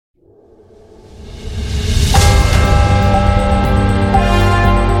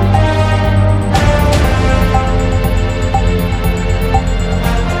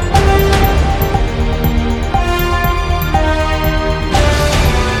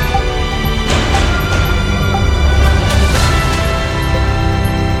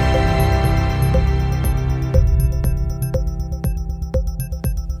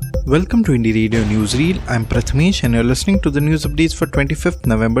Welcome to Indie Radio Newsreel. I'm Prathamesh and you're listening to the news updates for 25th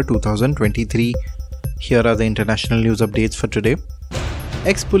November 2023. Here are the international news updates for today.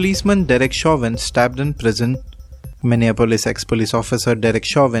 Ex-policeman Derek Chauvin stabbed in prison. Minneapolis ex-police officer Derek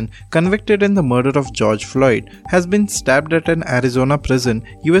Chauvin, convicted in the murder of George Floyd, has been stabbed at an Arizona prison,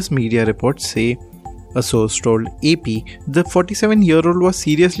 US media reports say. A source told AP the 47-year-old was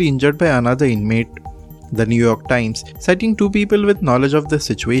seriously injured by another inmate. The New York Times, citing two people with knowledge of the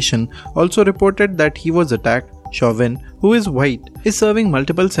situation, also reported that he was attacked. Chauvin, who is white, is serving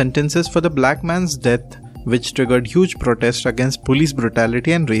multiple sentences for the black man's death, which triggered huge protests against police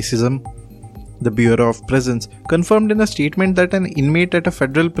brutality and racism. The Bureau of Prisons confirmed in a statement that an inmate at a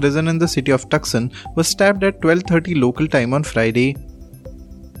federal prison in the city of Tucson was stabbed at 12:30 local time on Friday.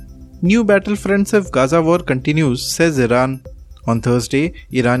 New battlefronts if Gaza war continues, says Iran. On Thursday,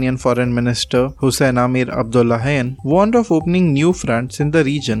 Iranian Foreign Minister Hossein Amir-Abdollahian warned of opening new fronts in the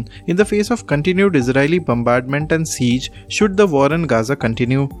region in the face of continued Israeli bombardment and siege should the war in Gaza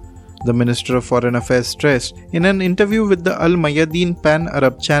continue. The Minister of Foreign Affairs stressed in an interview with the Al Mayadeen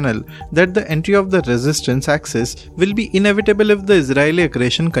Pan-Arab channel that the entry of the resistance axis will be inevitable if the Israeli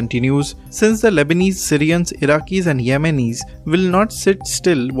aggression continues, since the Lebanese, Syrians, Iraqis and Yemenis will not sit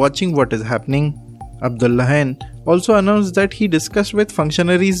still watching what is happening. Abdullahian also announced that he discussed with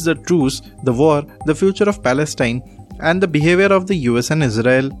functionaries the truce, the war, the future of Palestine, and the behavior of the US and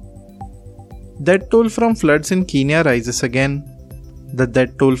Israel. Death toll from floods in Kenya rises again. The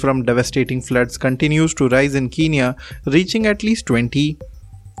death toll from devastating floods continues to rise in Kenya, reaching at least 20.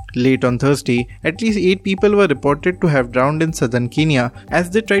 Late on Thursday, at least 8 people were reported to have drowned in southern Kenya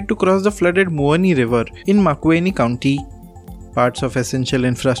as they tried to cross the flooded Muani River in Makueni County. Parts of essential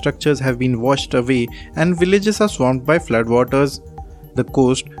infrastructures have been washed away and villages are swamped by floodwaters. The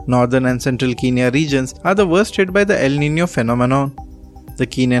coast, northern and central Kenya regions are the worst hit by the El Niño phenomenon. The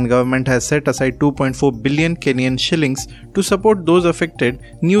Kenyan government has set aside 2.4 billion Kenyan shillings to support those affected,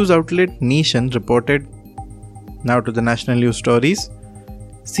 news outlet Nation reported. Now to the national news stories.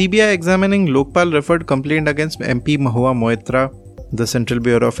 CBI examining Lokpal-referred complaint against MP Mahua Moitra. The Central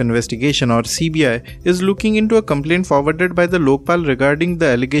Bureau of Investigation or CBI is looking into a complaint forwarded by the Lokpal regarding the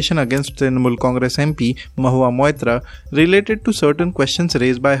allegation against Trinamool Congress MP Mahua Moitra related to certain questions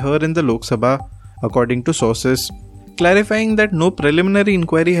raised by her in the Lok Sabha, according to sources. Clarifying that no preliminary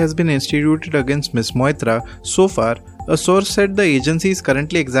inquiry has been instituted against Ms. Moitra so far, a source said the agency is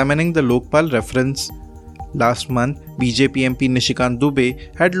currently examining the Lokpal reference. Last month, BJP MP Nishikant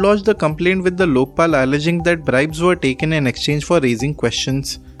Dubey had lodged the complaint with the Lokpal alleging that bribes were taken in exchange for raising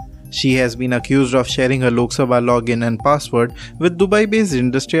questions. She has been accused of sharing her Lok Sabha login and password with Dubai-based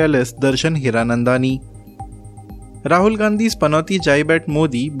industrialist Darshan Hiranandani. Rahul Gandhi's Panoti jibe at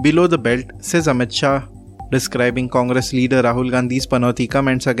Modi below the belt, says Amit Shah. Describing Congress leader Rahul Gandhi's Panoti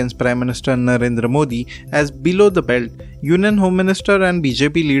comments against Prime Minister Narendra Modi as below the belt, Union Home Minister and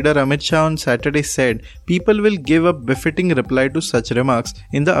BJP leader Amit Shah on Saturday said people will give a befitting reply to such remarks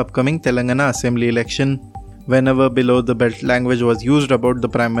in the upcoming Telangana Assembly election. Whenever below the belt language was used about the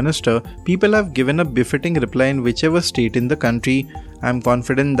Prime Minister, people have given a befitting reply in whichever state in the country. I am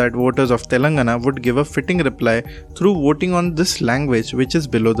confident that voters of Telangana would give a fitting reply through voting on this language which is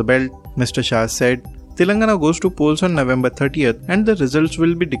below the belt, Mr. Shah said. Telangana goes to polls on November 30th and the results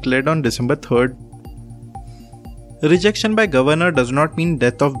will be declared on December 3rd. Rejection by governor does not mean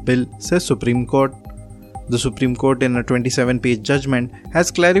death of bill, says Supreme Court. The Supreme Court in a 27-page judgment has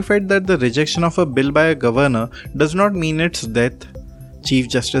clarified that the rejection of a bill by a governor does not mean its death. Chief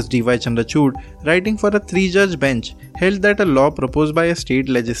Justice D.Y. Chandrachud, writing for a 3-judge bench, held that a law proposed by a state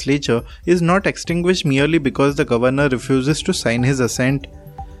legislature is not extinguished merely because the governor refuses to sign his assent.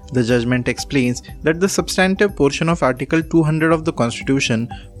 The judgment explains that the substantive portion of Article 200 of the Constitution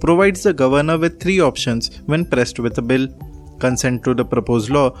provides the governor with 3 options when pressed with a bill: consent to the proposed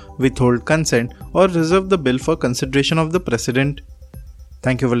law, withhold consent, or reserve the bill for consideration of the President.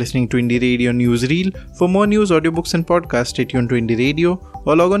 Thank you for listening to Indie Radio Newsreel. For more news, audiobooks and podcasts, stay tuned to Indie Radio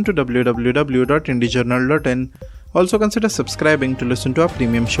or log on to www.indiejournal.in. Also consider subscribing to listen to our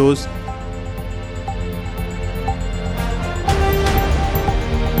premium shows.